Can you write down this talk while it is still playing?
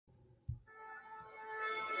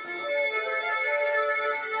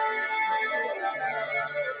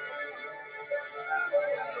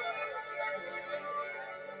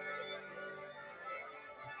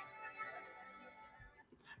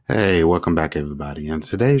Hey, welcome back, everybody. On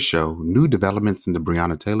today's show, new developments in the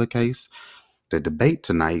Breonna Taylor case, the debate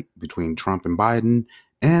tonight between Trump and Biden,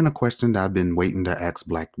 and a question that I've been waiting to ask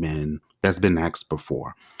black men that's been asked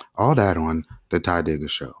before. All that on the Ty Digger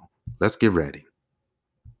Show. Let's get ready.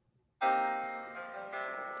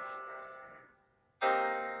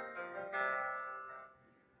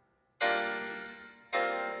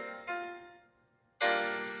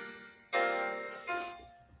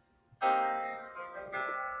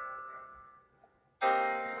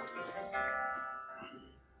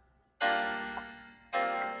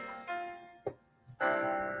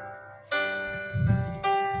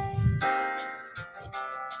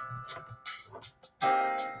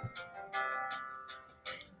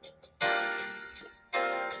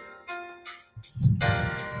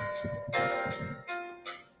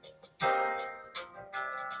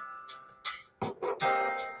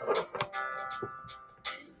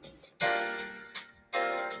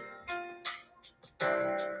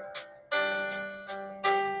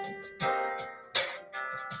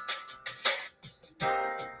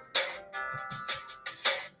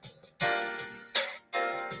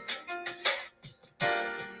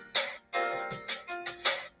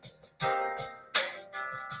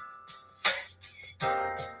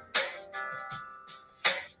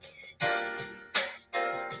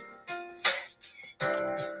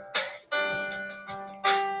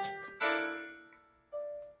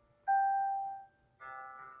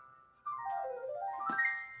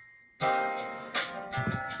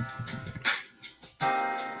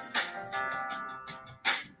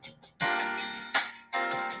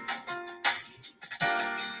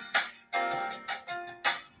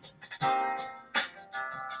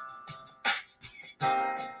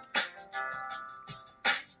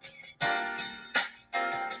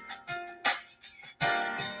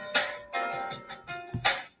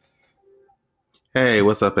 Hey,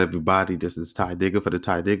 what's up, everybody? This is Ty Digger for the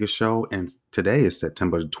Ty Digger Show, and today is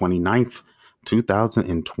September 29th,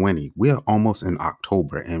 2020. We are almost in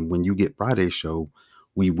October, and when you get Friday's show,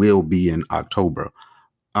 we will be in October.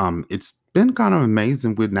 It's been kind of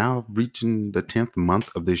amazing. We're now reaching the 10th month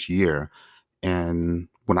of this year, and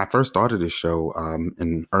when I first started this show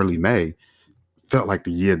in early May, felt like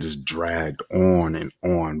the year just dragged on and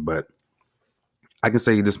on. But I can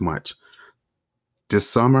say this much: this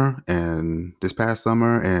summer and this past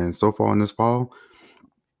summer, and so far in this fall,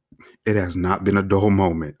 it has not been a dull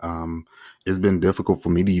moment. It's been difficult for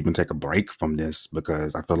me to even take a break from this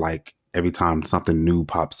because I feel like every time something new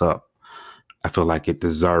pops up, I feel like it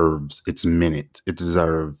deserves its minute. It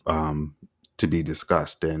deserves to be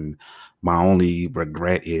discussed. And my only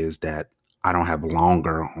regret is that I don't have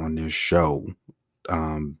longer on this show.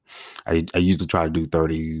 I usually try to do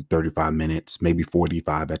 30, 35 minutes, maybe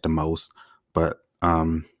 45 at the most. But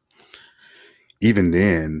even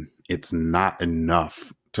then, it's not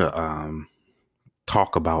enough to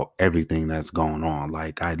talk about everything that's going on.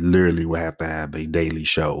 Like, I literally would have to have a daily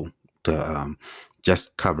show to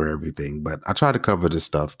just cover everything. But I try to cover the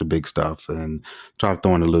stuff, the big stuff, and try to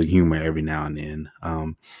throw in a little humor every now and then.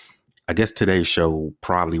 I guess today's show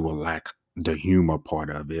probably will lack the humor part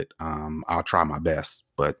of it. I'll try my best,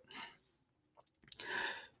 but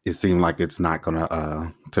it seemed like it's not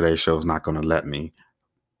gonna. Today's show is not gonna let me.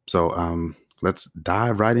 So let's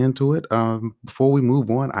dive right into it. Before we move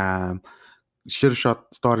on, I should have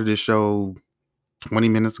started this show 20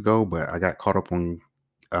 minutes ago, but I got caught up on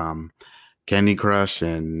Candy Crush,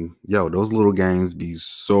 and those little games be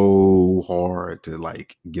so hard to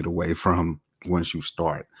like get away from once you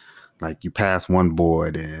start. Like, you pass one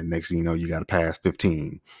board and next thing you know, you got to pass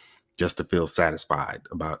 15 just to feel satisfied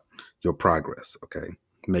about your progress. Okay.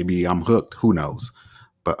 Maybe I'm hooked, who knows?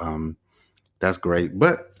 But that's great.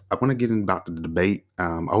 But I want to get in about the debate.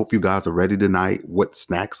 I hope you guys are ready tonight. What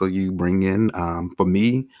snacks are you bringing? For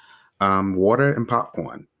me, water and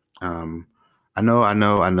popcorn. I know.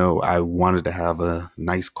 I wanted to have a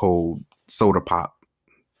nice cold soda pop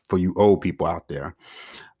for you old people out there,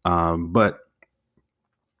 but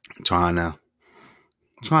trying to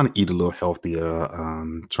eat a little healthier.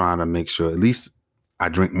 Trying to make sure at least I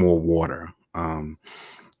drink more water.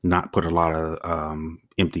 Not put a lot of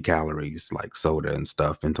empty calories like soda and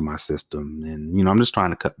stuff into my system, and I'm just trying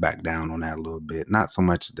to cut back down on that a little bit. Not so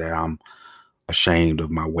much that I'm ashamed of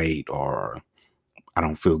my weight or I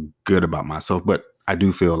don't feel good about myself, but I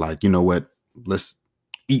do feel like, what, let's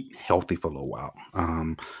eat healthy for a little while.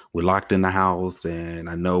 We're locked in the house, and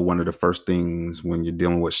I know one of the first things when you're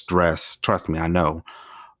dealing with stress, trust me, I know,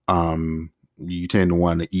 you tend to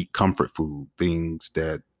want to eat comfort food, things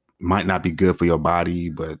that might not be good for your body,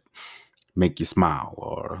 but make you smile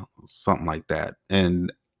or something like that.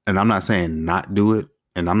 And I'm not saying not do it.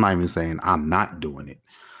 And I'm not even saying I'm not doing it,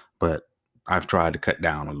 but I've tried to cut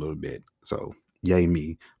down a little bit. So yay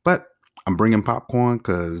me. But I'm bringing popcorn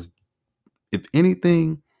because if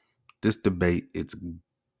anything, this debate, it's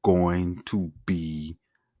going to be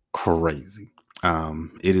crazy.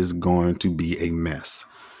 It is going to be a mess.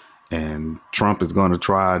 And Trump is going to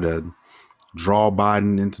try to draw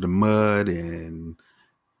Biden into the mud and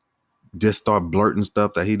just start blurting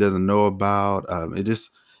stuff that he doesn't know about.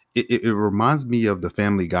 It reminds me of the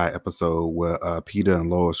Family Guy episode where Peter and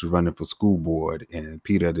Lois were running for school board, and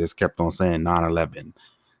Peter just kept on saying 9/11.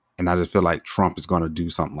 And I just feel like Trump is going to do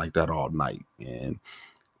something like that all night, and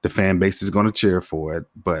the fan base is going to cheer for it.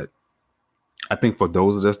 But I think for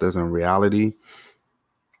those of us that's in reality,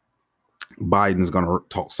 Biden's going to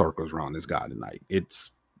talk circles around this guy tonight.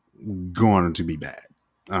 It's going to be bad.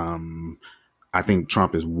 I think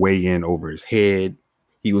Trump is way in over his head.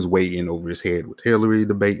 He was way in over his head with Hillary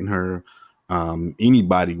debating her.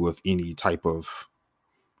 Anybody with any type of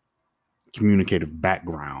communicative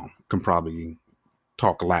background can probably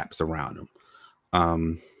talk laps around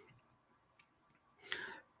him.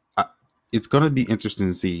 It's going to be interesting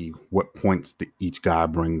to see what points each guy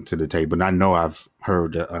bring to the table. And I know I've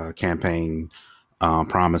heard the campaign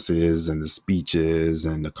promises and the speeches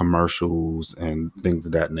and the commercials and things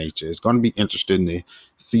of that nature. It's going to be interesting to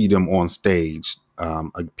see them on stage,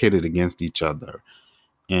 pitted against each other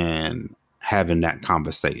and having that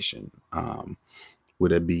conversation.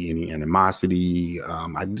 Would there be any animosity?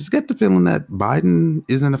 I just get the feeling that Biden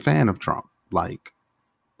isn't a fan of Trump, like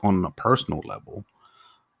on a personal level.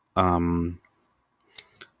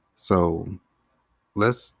 So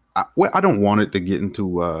I don't want it to get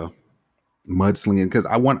into mudslinging because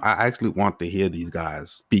I actually want to hear these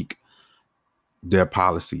guys speak their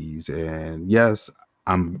policies. And yes,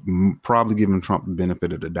 I'm probably giving Trump the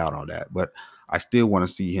benefit of the doubt on that, but I still want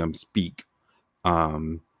to see him speak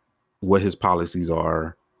what his policies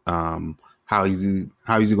are, how is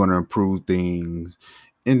he going to improve things,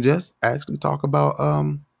 and just actually talk about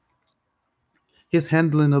his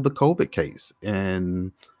handling of the COVID case,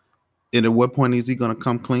 and at what point is he going to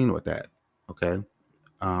come clean with that? Okay.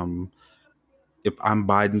 If I'm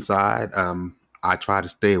Biden's side, I try to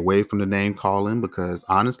stay away from the name calling because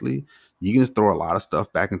honestly, you can just throw a lot of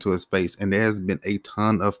stuff back into his face, and there's been a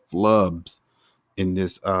ton of flubs in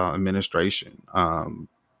this administration.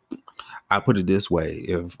 I put it this way: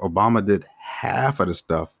 if Obama did half of the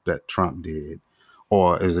stuff that Trump did,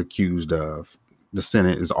 or is accused of, the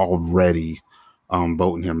Senate is already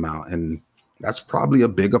voting him out, and that's probably a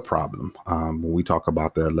bigger problem when we talk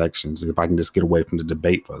about the elections. If I can just get away from the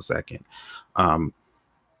debate for a second.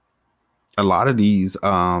 A lot of these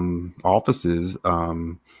offices, a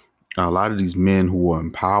lot of these men who are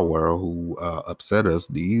in power, who upset us,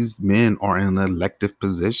 these men are in elective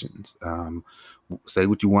positions. Say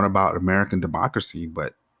what you want about American democracy,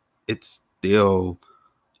 but it's still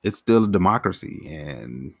a democracy,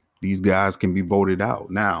 and these guys can be voted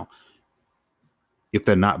out. Now, if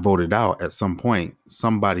they're not voted out, at some point,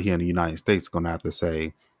 somebody here in the United States is going to have to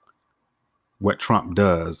say, what Trump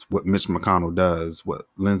does, what Mitch McConnell does, what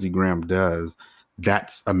Lindsey Graham does,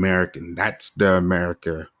 that's American. That's the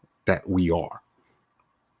America that we are.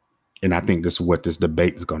 And I think this is what this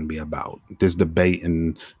debate is going to be about. This debate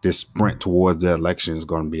and this sprint towards the election is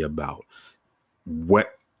going to be about. What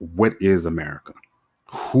is America?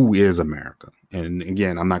 Who is America? And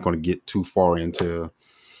again, I'm not going to get too far into,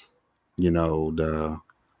 the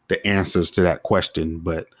answers to that question,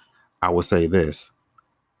 but I will say this: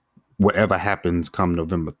 whatever happens come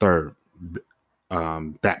November 3rd,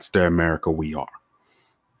 that's the America we are.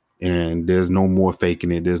 And there's no more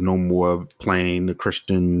faking it. There's no more playing the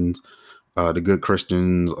Christians, the good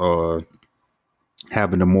Christians, or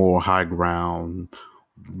having the moral high ground.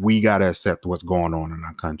 We got to accept what's going on in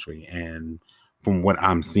our country. And from what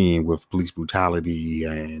I'm seeing with police brutality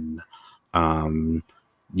and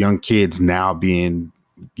young kids now being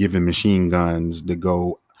given machine guns to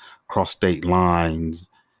go cross state lines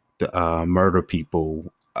to murder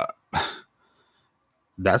people,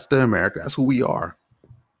 that's the America. That's who we are.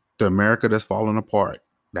 The America that's falling apart.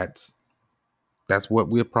 That's what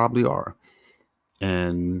we probably are.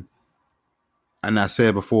 And I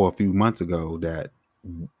said before a few months ago that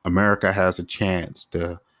America has a chance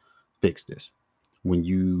to fix this. When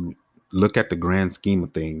you look at the grand scheme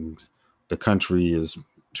of things, the country is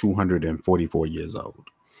 244 years old.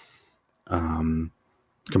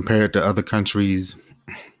 Compared to other countries,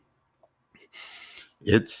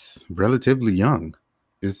 it's relatively young.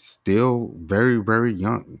 It's still very, very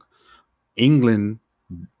young. England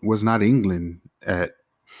was not England at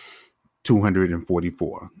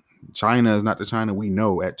 244. China is not the China we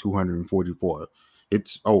know at 244.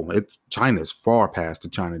 It's China's far past the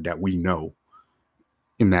China that we know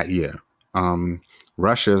in that year.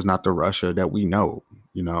 Russia is not the Russia that we know.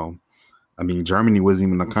 I mean, Germany wasn't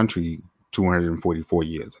even a country 244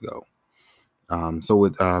 years ago.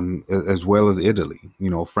 As well as Italy,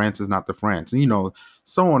 France is not the France, and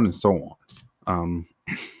so on and so on.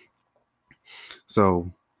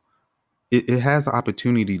 So it has the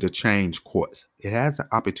opportunity to change course. It has the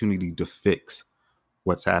opportunity to fix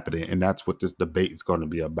what's happening, and that's what this debate is going to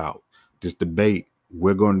be about. This debate,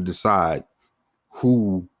 we're going to decide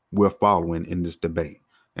who we're following in this debate.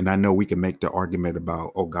 And I know we can make the argument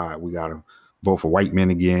about, oh God, we got to vote for white men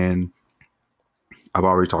again. I've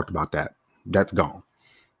already talked about that. That's gone.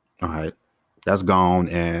 All right. That's gone.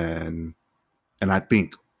 And I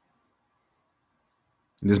think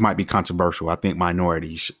this might be controversial. I think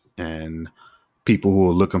minorities and people who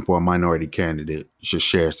are looking for a minority candidate should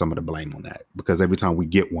share some of the blame on that, because every time we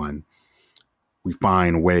get one, we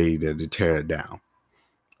find a way to tear it down.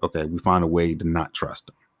 Okay. We find a way to not trust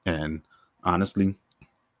them. And honestly,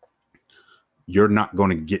 you're not going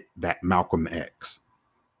to get that Malcolm X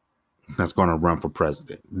that's going to run for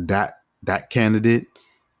president. That candidate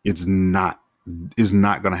is not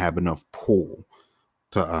going to have enough pull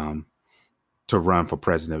to run for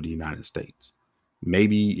president of the United States.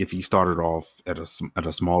 Maybe if he started off at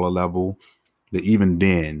a smaller level, but even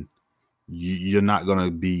then, you're not going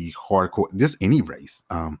to be hardcore. This any race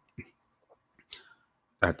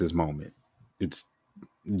at this moment, it's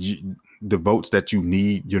the votes that you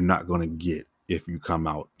need. You're not going to get if you come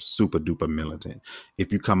out super duper militant.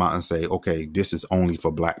 If you come out and say, okay, this is only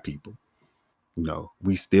for black people,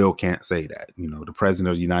 we still can't say that. The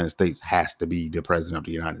president of the United States has to be the president of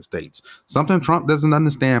the United States. Something Trump doesn't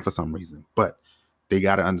understand for some reason, but they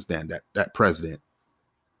got to understand that president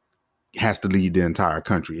has to lead the entire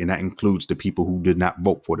country. And that includes the people who did not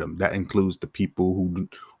vote for them. That includes the people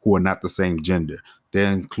who are not the same gender.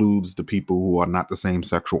 That includes the people who are not the same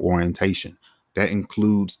sexual orientation. That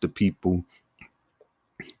includes the people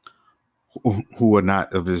who are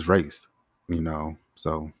not of his race,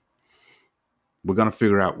 so we're going to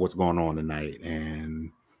figure out what's going on tonight.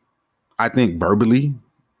 And I think verbally,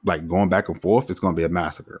 like going back and forth, it's going to be a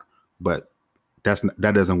massacre, but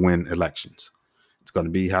that doesn't win elections. It's going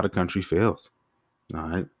to be how the country feels. All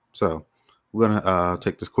right. So we're going to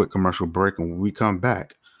take this quick commercial break, and when we come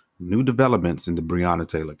back, new developments in the Breonna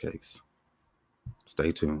Taylor case.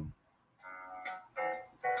 Stay tuned.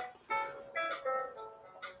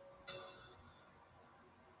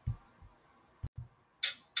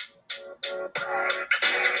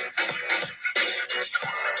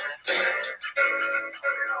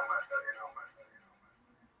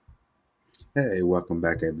 Hey, welcome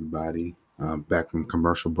back, everybody. Back from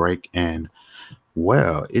commercial break. And,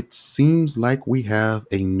 well, it seems like we have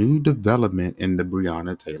a new development in the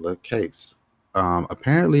Breonna Taylor case.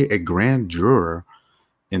 Apparently, a grand juror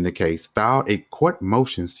in the case filed a court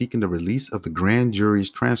motion seeking the release of the grand jury's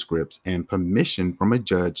transcripts and permission from a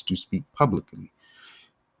judge to speak publicly.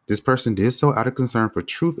 This person did so out of concern for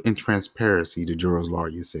truth and transparency, the juror's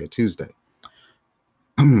lawyer said Tuesday.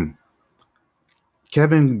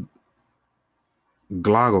 Kevin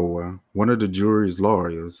Glagower, one of the jury's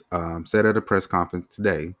lawyers, said at a press conference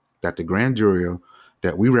today that the grand jury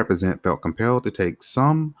that we represent felt compelled to take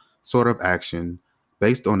some sort of action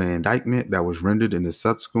based on the indictment that was rendered in the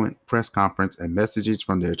subsequent press conference and messages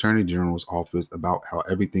from the Attorney General's office about how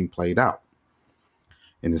everything played out.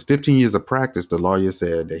 In his 15 years of practice, the lawyer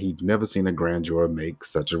said that he'd never seen a grand juror make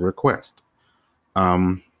such a request.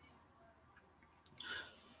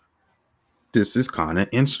 This is kind of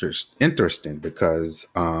interesting because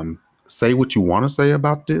say what you want to say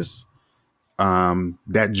about this,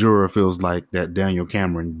 that juror feels like that Daniel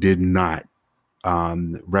Cameron did not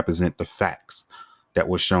represent the facts that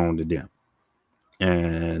were shown to them.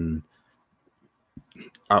 And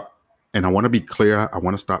I want to be clear. I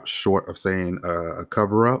want to stop short of saying a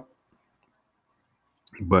cover-up,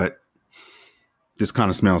 but this kind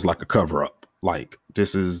of smells like a cover-up. Like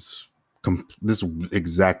this is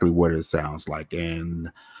exactly what it sounds like.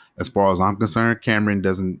 And as far as I'm concerned, Cameron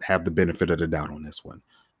doesn't have the benefit of the doubt on this one.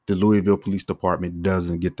 The Louisville Police Department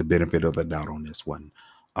doesn't get the benefit of the doubt on this one.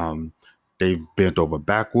 They've bent over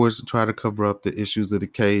backwards to try to cover up the issues of the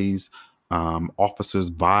case. Officers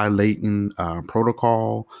violating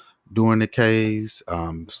protocol during the case.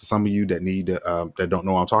 Some of you that need to, that don't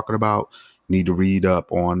know what I'm talking about, need to read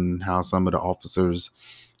up on how some of the officers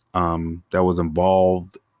that was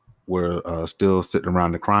involved were still sitting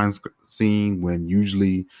around the crime scene when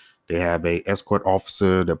usually they have a escort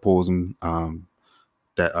officer that pulls them,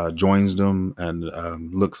 that joins them and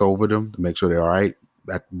looks over them to make sure they're all right.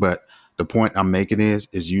 But The point I'm making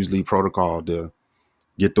is usually protocol to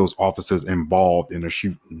get those officers involved in a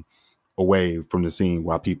shooting away from the scene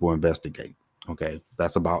while people investigate. Okay,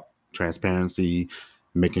 that's about transparency,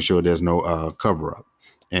 making sure there's no cover up,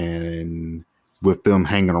 and with them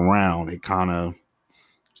hanging around, it kind of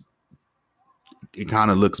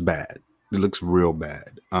looks bad. It looks real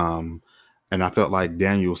bad. And I felt like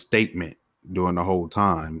Daniel's statement during the whole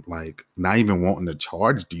time, like not even wanting to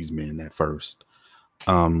charge these men at first,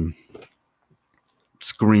 um,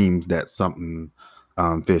 screams that something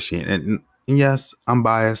fishy. And yes, I'm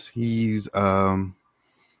biased. His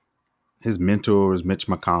mentor is Mitch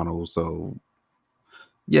McConnell, so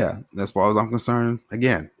yeah, as far as I'm concerned,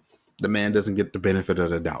 again, the man doesn't get the benefit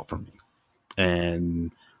of the doubt from me.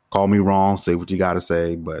 And call me wrong, say what you got to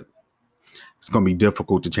say, but it's going to be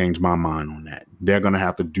difficult to change my mind on that. They're going to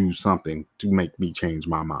have to do something to make me change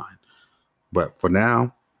my mind. But for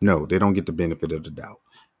now, no, they don't get the benefit of the doubt.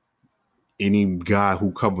 Any guy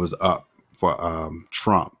who covers up for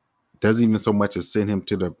Trump doesn't even so much as send him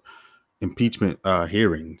to the impeachment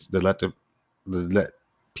hearings to let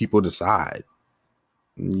people decide.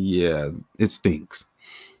 Yeah, it stinks.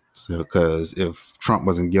 So, because if Trump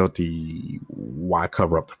wasn't guilty, why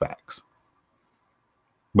cover up the facts?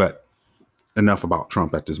 But enough about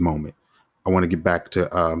Trump at this moment. I want to get back to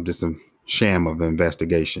this sham of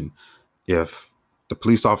investigation. If the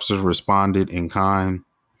police officers responded in kind,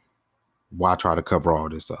 why try to cover all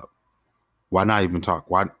this up? Why not even talk?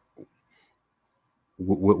 Why?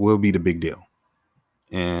 What will be the big deal?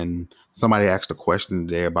 And somebody asked a question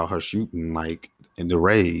today about her shooting, like in the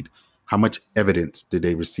raid. How much evidence did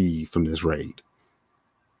they receive from this raid?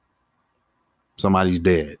 Somebody's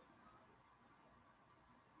dead.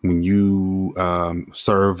 When you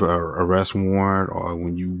serve a arrest warrant or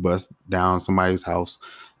when you bust down somebody's house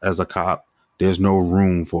as a cop, there's no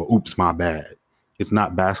room for, oops, my bad. It's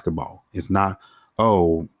not basketball. It's not,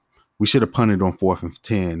 oh, we should have punted on 4th and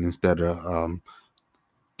 10 instead of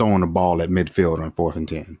throwing the ball at midfield on 4th and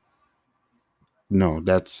 10. No,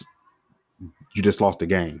 you just lost the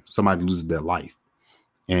game. Somebody loses their life.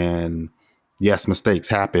 And yes, mistakes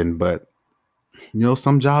happen, but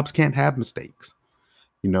some jobs can't have mistakes.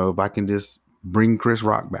 If I can just bring Chris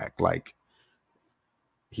Rock back, like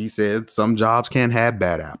he said, some jobs can't have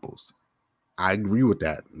bad apples. I agree with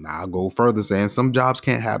that. And I'll go further saying some jobs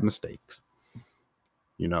can't have mistakes.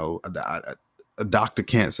 A doctor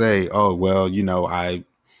can't say, oh, well, I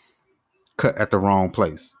cut at the wrong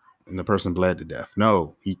place and the person bled to death.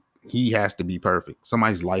 No, he has to be perfect.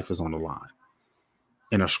 Somebody's life is on the line.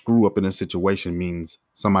 And a screw up in a situation means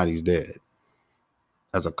somebody's dead.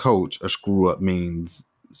 As a coach, a screw up means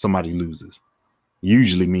somebody loses.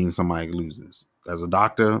 Usually means somebody loses. As a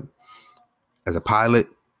doctor, as a pilot,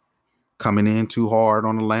 coming in too hard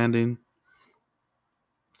on the landing,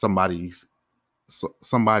 somebody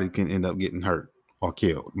can end up getting hurt or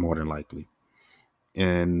killed, more than likely.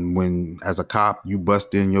 And when, as a cop, you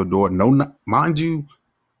bust in your door, mind you,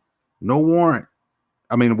 no warrant.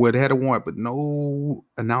 I mean, well, they had a warrant, but no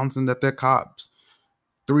announcing that they're cops.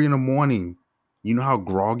 3 a.m. You know how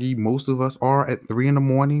groggy most of us are at 3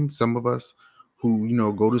 a.m. Some of us who,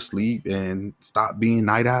 go to sleep and stop being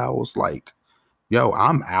night owls. Like, yo,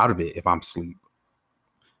 I'm out of it if I'm sleeping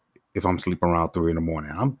around 3 a.m.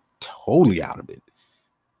 I'm totally out of it.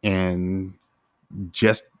 And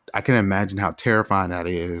just, I can imagine how terrifying that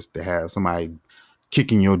is to have somebody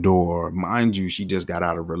kicking your door. Mind you, she just got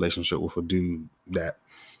out of a relationship with a dude that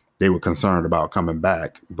they were concerned about coming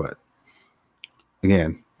back. But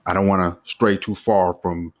again, I don't want to stray too far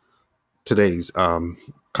from today's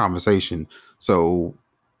conversation. So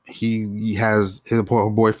he has his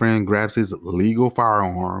boyfriend grabs his legal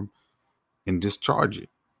firearm and discharge it,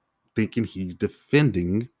 thinking he's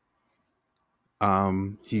defending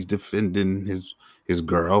his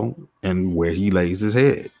girl and where he lays his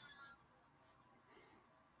head.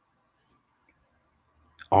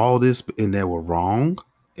 All this, and they were wrong,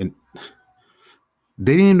 and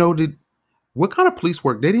they didn't know that. What kind of police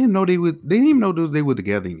work? They didn't know they didn't even know they were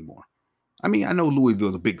together anymore. I mean, I know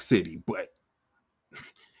Louisville's a big city, but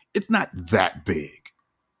it's not that big.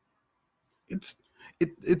 It's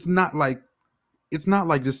not like this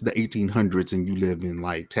is the 1800s and you live in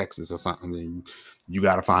like Texas or something and you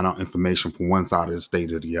got to find out information from one side of the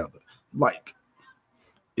state or the other. Like,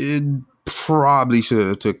 it probably should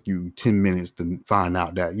have took you 10 minutes to find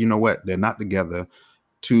out that, you know what, they're not together.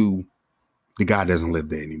 2, the guy doesn't live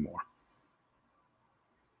there anymore.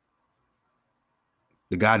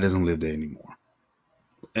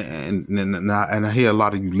 And I hear a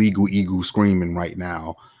lot of you legal eagles screaming right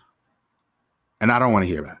now, and I don't want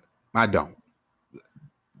to hear that. I don't.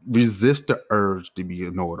 resist the urge to be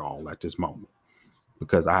a know-it-all at this moment,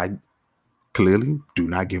 because I clearly do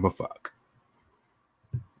not give a fuck.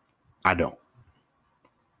 I don't.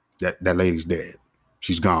 That lady's dead.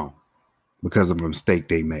 She's gone because of a mistake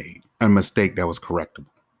they made, a mistake that was correctable.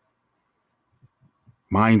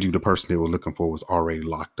 Mind you, the person they were looking for was already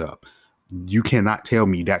locked up. You cannot tell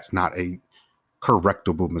me that's not a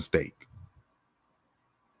correctable mistake.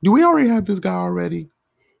 Do we already have this guy already?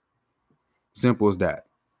 Simple as that.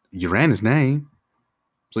 You ran his name,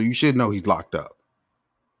 so you should know he's locked up.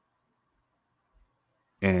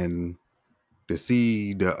 And to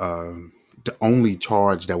see the only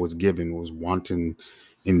charge that was given was wanton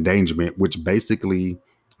endangerment, which basically,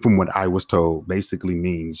 from what I was told, basically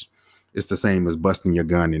means it's the same as busting your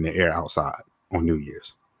gun in the air outside on New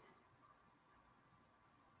Year's.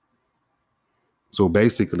 So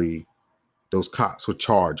basically, those cops were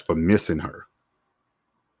charged for missing her.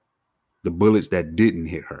 The bullets that didn't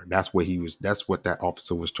hit her. That's what that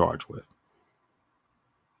officer was charged with.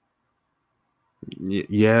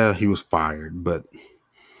 Yeah, he was fired, but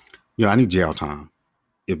I need jail time.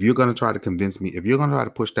 If you're going to try to convince me, if you're going to try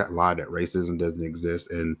to push that lie that racism doesn't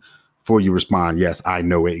exist, and before you respond, yes, I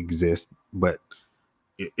know it exists, but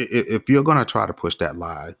if you're going to try to push that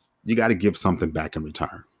lie, you got to give something back in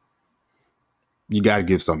return. You got to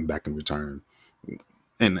give something back in return.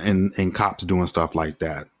 And cops doing stuff like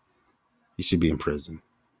that, he should be in prison.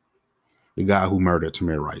 The guy who murdered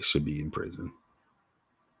Tamir Rice should be in prison.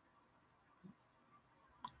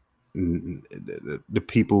 The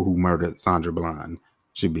people who murdered Sandra Bland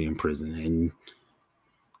should be in prison. And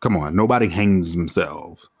come on, nobody hangs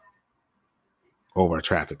themselves over a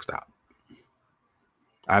traffic stop.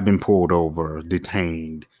 I've been pulled over,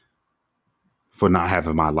 detained for not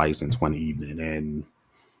having my license one evening, and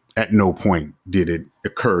at no point did it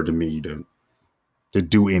occur to me to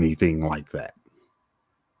do anything like that.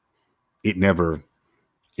 It never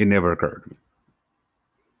occurred to me.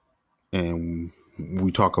 And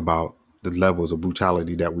we talk about the levels of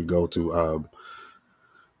brutality that we go to.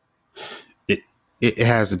 It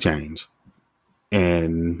has to change.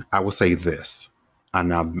 And I will say this,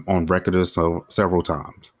 and I'm on record several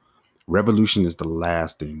times: revolution is the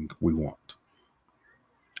last thing we want.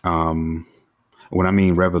 When I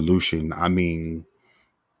mean revolution, I mean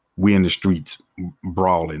we in the streets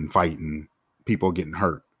brawling, fighting, people getting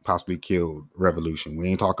hurt, possibly killed. Revolution. We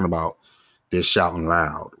ain't talking about this shouting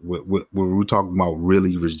loud. We're talking about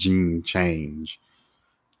really regime change.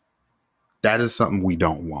 That is something we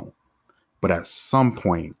don't want. But at some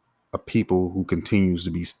point, a people who continues to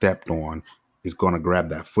be stepped on is going to grab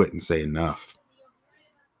that foot and say enough.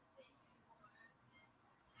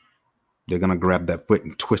 They're going to grab that foot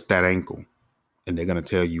and twist that ankle, and they're going to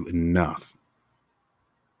tell you enough.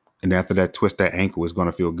 And after that twist, that ankle is going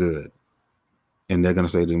to feel good. And they're going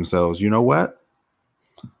to say to themselves, you know what?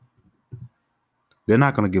 They're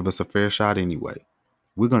not going to give us a fair shot anyway.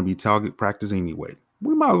 We're going to be target practice anyway.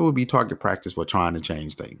 We might as well be target practice for trying to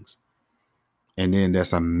change things. And then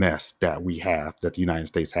that's a mess that we have, that the United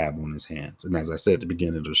States have on its hands. And as I said at the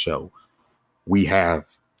beginning of the show, we have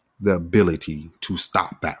the ability to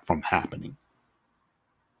stop that from happening.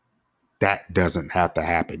 That doesn't have to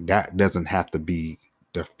happen. That doesn't have to be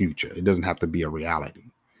the future. It doesn't have to be a reality.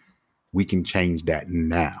 We can change that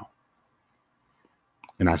now.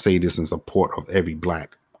 And I say this in support of every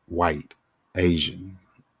Black, white, Asian,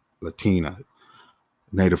 Latina,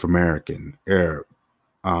 Native American, Arab,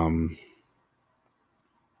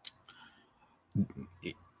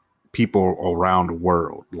 people around the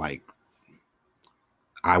world. Like,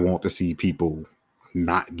 I want to see people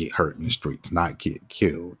not get hurt in the streets, not get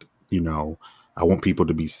killed. I want people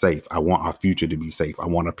to be safe. I want our future to be safe. I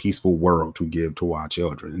want a peaceful world to give to our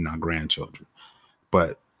children and our grandchildren.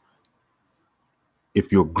 But if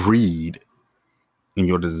your greed and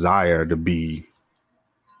your desire to be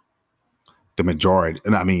the majority,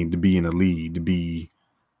 and I mean to be in the lead, to be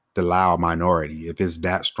the loud minority, if it's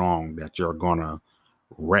that strong that you're gonna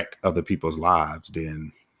wreck other people's lives,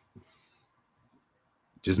 then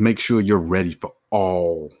just make sure you're ready for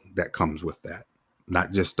all that comes with that.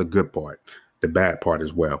 Not just the good part, the bad part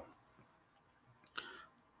as well.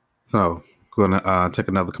 So, gonna take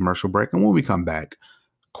another commercial break, and when we come back,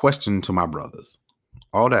 question to my brothers.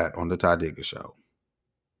 All that on the Ty Digger Show.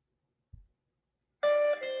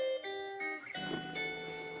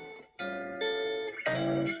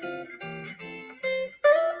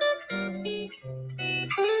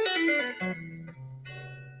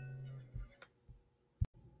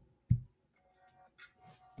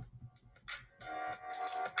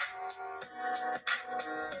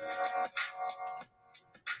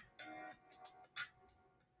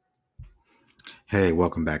 Hey,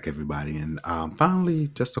 welcome back, everybody. And finally,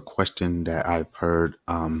 just a question that I've heard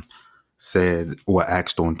said or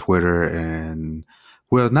asked on Twitter. And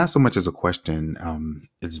well, not so much as a question,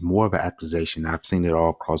 it's more of an accusation. I've seen it all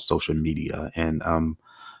across social media. And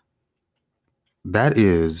that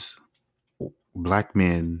is black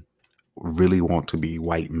men really want to be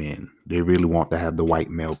white men. They really want to have the white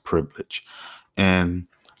male privilege. And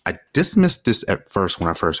I dismissed this at first when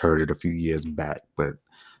I first heard it a few years back. But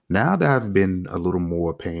now that I've been a little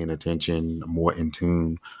more paying attention, more in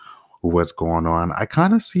tune with what's going on, I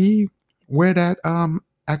kind of see where that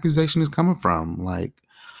accusation is coming from. Like,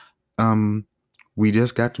 um, we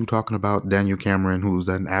just got to talking about Daniel Cameron, who's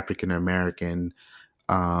an African American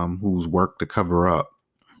who's worked to cover up,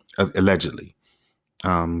 allegedly,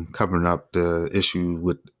 covering up the issue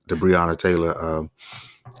with the Breonna Taylor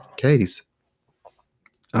case.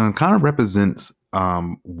 Kind of represents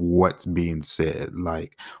what's being said.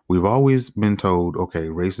 Like, we've always been told, okay,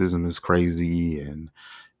 racism is crazy, and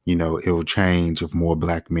it will change if more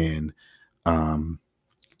black men um,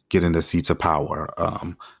 get into seats of power.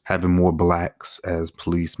 Having more blacks as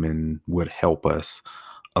policemen would help us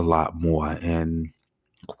a lot more. And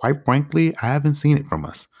quite frankly, I haven't seen it from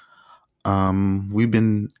us. We've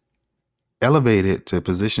been elevated to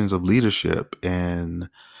positions of leadership, and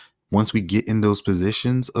once we get in those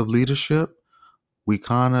positions of leadership, we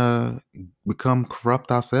kind of become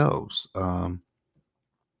corrupt ourselves.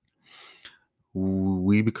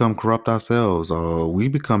 We become corrupt ourselves, or we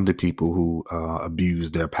become the people who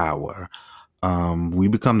abuse their power. We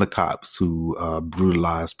become the cops who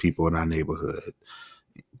brutalize people in our neighborhoods.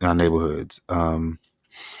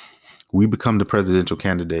 We become the presidential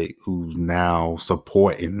candidate who's now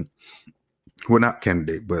supporting, well, not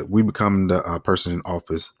candidate, but we become the person in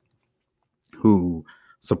office who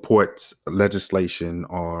supports legislation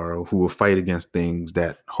or who will fight against things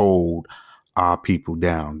that hold our people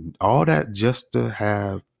down. All that just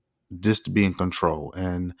to be in control.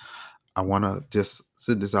 And I want to just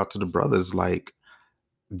send this out to the brothers, like,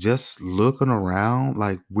 just looking around,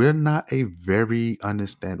 like, we're not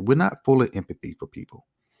we're not full of empathy for people.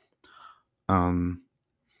 Um,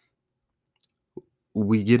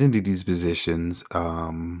 we get into these positions,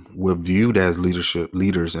 we're viewed as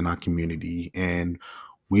leaders in our community, and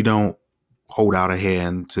we don't hold out a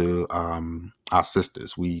hand to our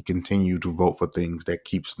sisters. We continue to vote for things that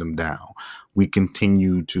keeps them down. We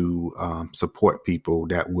continue to support people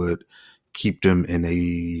that would keep them in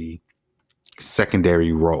a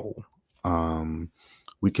secondary role. Um,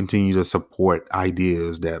 we continue to support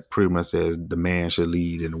ideas that pretty much says the man should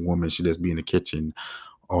lead and the woman should just be in the kitchen,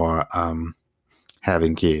 or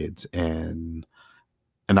having kids. And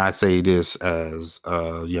I say this as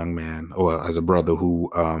a young man, or as a brother who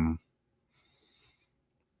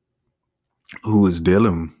is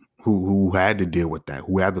dealing who had to deal with that,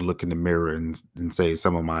 who had to look in the mirror and say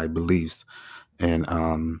some of my beliefs and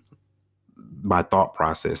my thought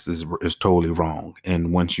process is totally wrong.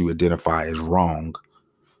 And once you identify as wrong,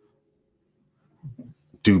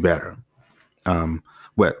 do better.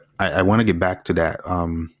 But I want to get back to that.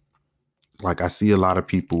 Like, I see a lot of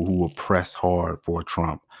people who will press hard for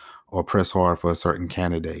Trump, or press hard for a certain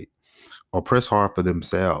candidate, or press hard for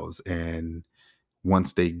themselves. And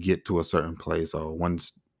once they get to a certain place, or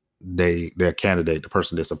once their candidate, the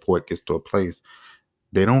person they support, gets to a place,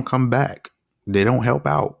 they don't come back. They don't help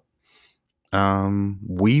out.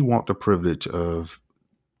 We want the privilege of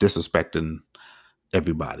disrespecting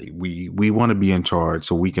everybody. We want to be in charge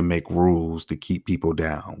so we can make rules to keep people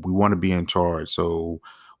down. We want to be in charge so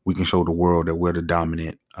we can show the world that we're the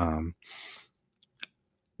dominant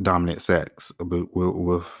sex with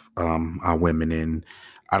our women. And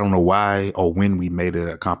I don't know why or when we made it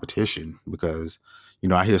a competition, because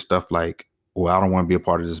I hear stuff like, well, I don't want to be a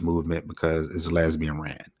part of this movement because it's a lesbian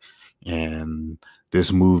ran, and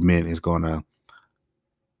this movement is going to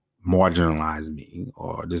marginalize me,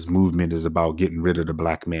 or this movement is about getting rid of the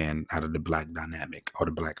black man out of the black dynamic or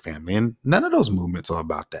the black family. And none of those movements are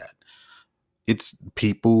about that. It's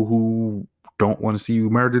people who don't want to see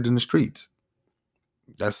you murdered in the streets.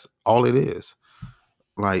 That's all it is.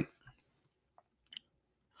 Like,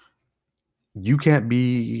 you can't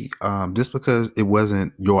be just because it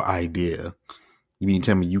wasn't your idea, you mean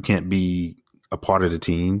tell me you can't be a part of the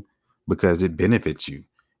team because it benefits you,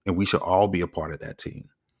 and we should all be a part of that team.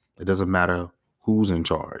 It doesn't matter who's in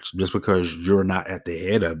charge. Just because you're not at the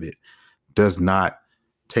head of it does not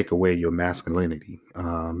take away your masculinity.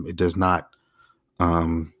 It does not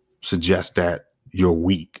suggest that you're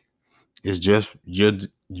weak. It's just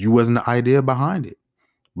you wasn't the idea behind it,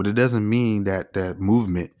 but it doesn't mean that that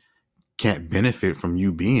movement can't benefit from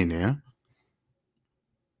you being there.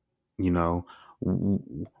 You know,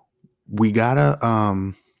 w- we gotta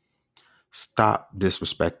stop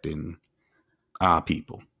disrespecting our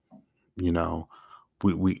people. You know,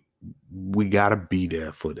 we we we gotta be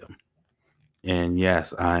there for them. And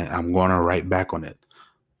yes, I'm gonna write back on it.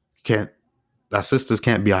 Can't Our sisters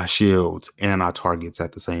can't be our shields and our targets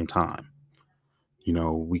at the same time.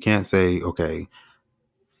 We can't say, okay,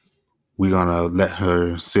 we're gonna let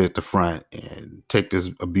her sit at the front and take this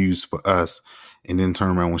abuse for us, and then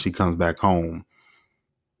turn around when she comes back home.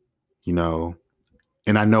 You know,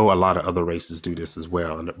 and I know a lot of other races do this as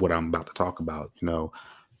well. And what I'm about to talk about,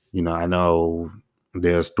 I know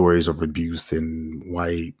there's stories of abuse in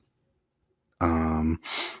white, um,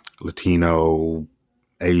 Latino,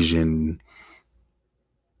 Asian.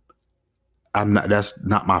 I'm not. That's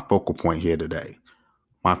not my focal point here today.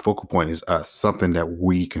 My focal point is us, something that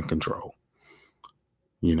we can control.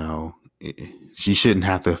 You know, she shouldn't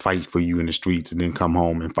have to fight for you in the streets and then come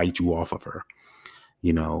home and fight you off of her.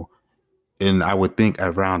 You know, and I would think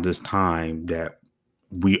around this time that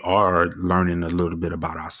we are learning a little bit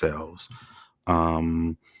about ourselves.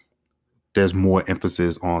 Um, there's more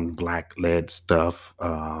emphasis on black led stuff,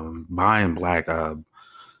 buying black,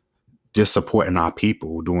 just supporting our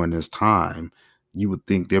people during this time. You would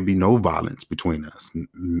think there'd be no violence between us,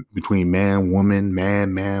 between man, woman,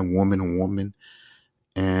 man, woman, woman.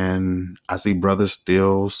 And I see brothers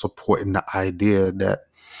still supporting the idea that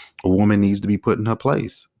a woman needs to be put in her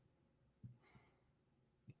place.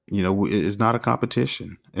 It's not a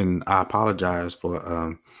competition. And I apologize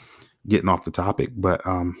for getting off the topic, but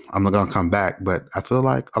I'm not going to come back. But I feel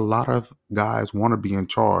like a lot of guys want to be in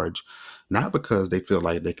charge, not because they feel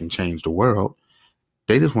like they can change the world.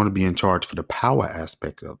 They just want to be in charge for the power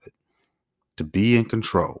aspect of it, to be in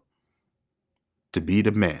control, to be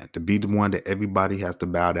the man, to be the one that everybody has to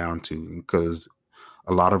bow down to. Because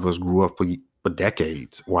a lot of us grew up for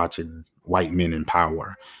decades watching white men in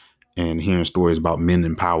power and hearing stories about men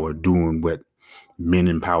in power doing what men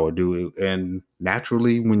in power do. And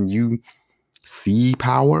naturally, when you see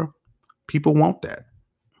power, people want that.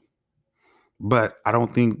 But I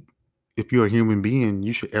don't think if you're a human being,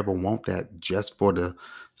 you should ever want that just for the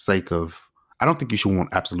sake of, I don't think you should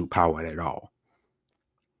want absolute power at all.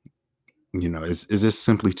 It's just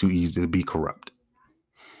simply too easy to be corrupt.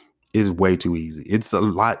 It's way too easy. It's a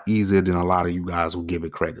lot easier than a lot of you guys will give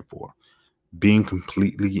it credit for. Being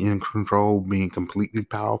completely in control, being completely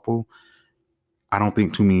powerful, I don't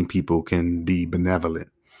think too many people can be benevolent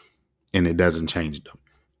and it doesn't change them.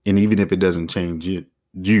 And even if it doesn't change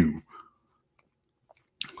you,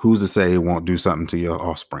 who's to say it won't do something to your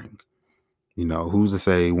offspring? Who's to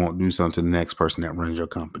say it won't do something to the next person that runs your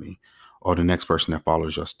company or the next person that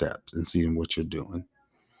follows your steps and seeing what you're doing?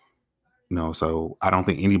 So I don't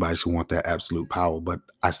think anybody should want that absolute power, but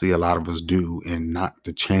I see a lot of us do, and not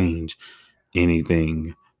to change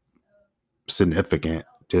anything significant.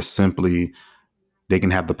 Just simply, they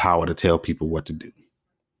can have the power to tell people what to do.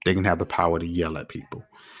 They can have the power to yell at people.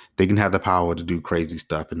 They can have the power to do crazy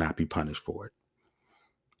stuff and not be punished for it.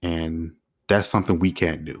 And that's something we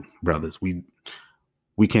can't do, brothers. We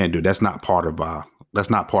can't do. That's not part of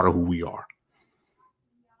who we are.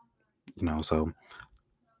 So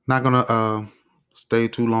not gonna stay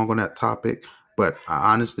too long on that topic, but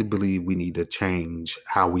I honestly believe we need to change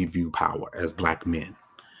how we view power as Black men.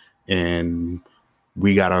 And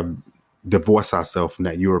we gotta divorce ourselves from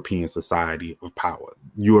that European society of power,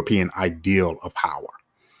 European ideal of power.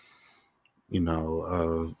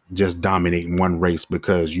 Just dominating one race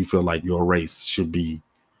because you feel like your race should be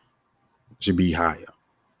higher,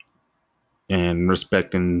 and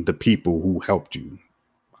respecting the people who helped you,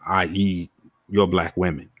 i.e., your Black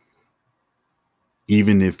women.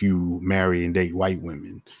 Even if you marry and date white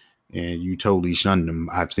women and you totally shun them,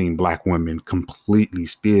 I've seen Black women completely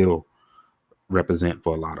still represent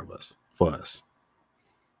for a lot of us, for us.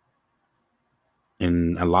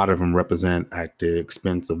 And a lot of them represent at the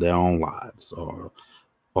expense of their own lives or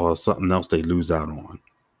something else they lose out on.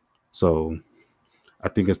 So I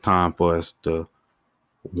think it's time for us to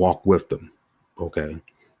walk with them. Okay.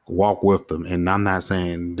 Walk with them. And I'm not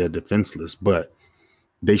saying they're defenseless, but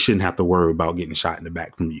they shouldn't have to worry about getting shot in the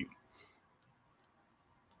back from you.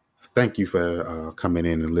 Thank you for coming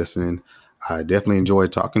in and listening. I definitely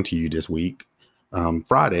enjoyed talking to you this week.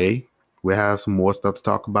 Friday, we'll have some more stuff to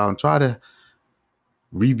talk about and try to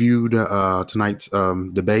review the tonight's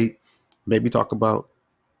debate. Maybe talk about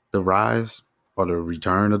the rise or the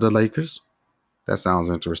return of the Lakers. That sounds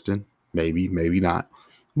interesting. Maybe, maybe not.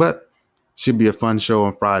 But should be a fun show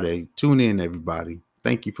on Friday. Tune in, everybody.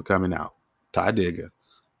 Thank you for coming out. Ty Digger,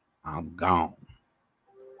 I'm gone.